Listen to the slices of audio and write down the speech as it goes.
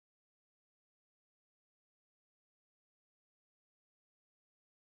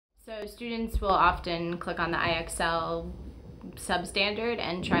So students will often click on the IXL substandard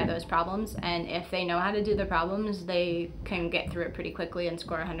and try those problems, and if they know how to do the problems, they can get through it pretty quickly and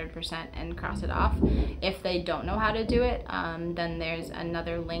score 100% and cross it off. If they don't know how to do it, then there's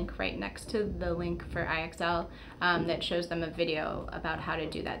another link right next to the link for IXL that shows them a video about how to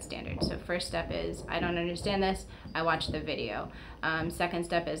do that standard. So first step is, I don't understand this, I watch the video. Second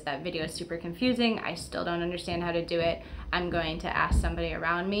step is, that video is super confusing, I still don't understand how to do it. I'm going to ask somebody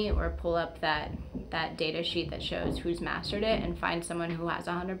around me or pull up that data sheet that shows who's mastered it and find someone who has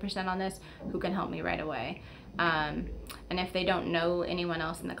 100% on this who can help me right away. And if they don't know anyone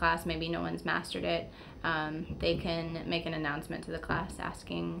else in the class, maybe no one's mastered it, they can make an announcement to the class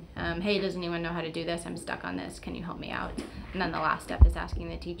asking, hey, does anyone know how to do this? I'm stuck on this, can you help me out? And then the last step is asking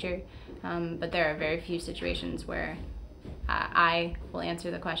the teacher. But there are very few situations where I will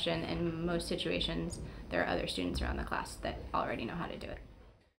answer the question. In most situations, there are other students around the class that already know how to do it.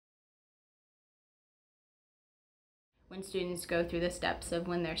 When students go through the steps of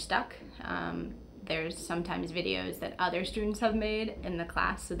when they're stuck, there's sometimes videos that other students have made in the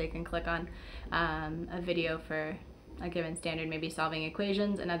class, so they can click on a video for a given standard, maybe solving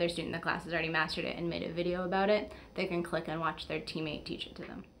equations. Another student in the class has already mastered it and made a video about it. They can click and watch their teammate teach it to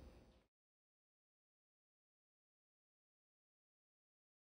them.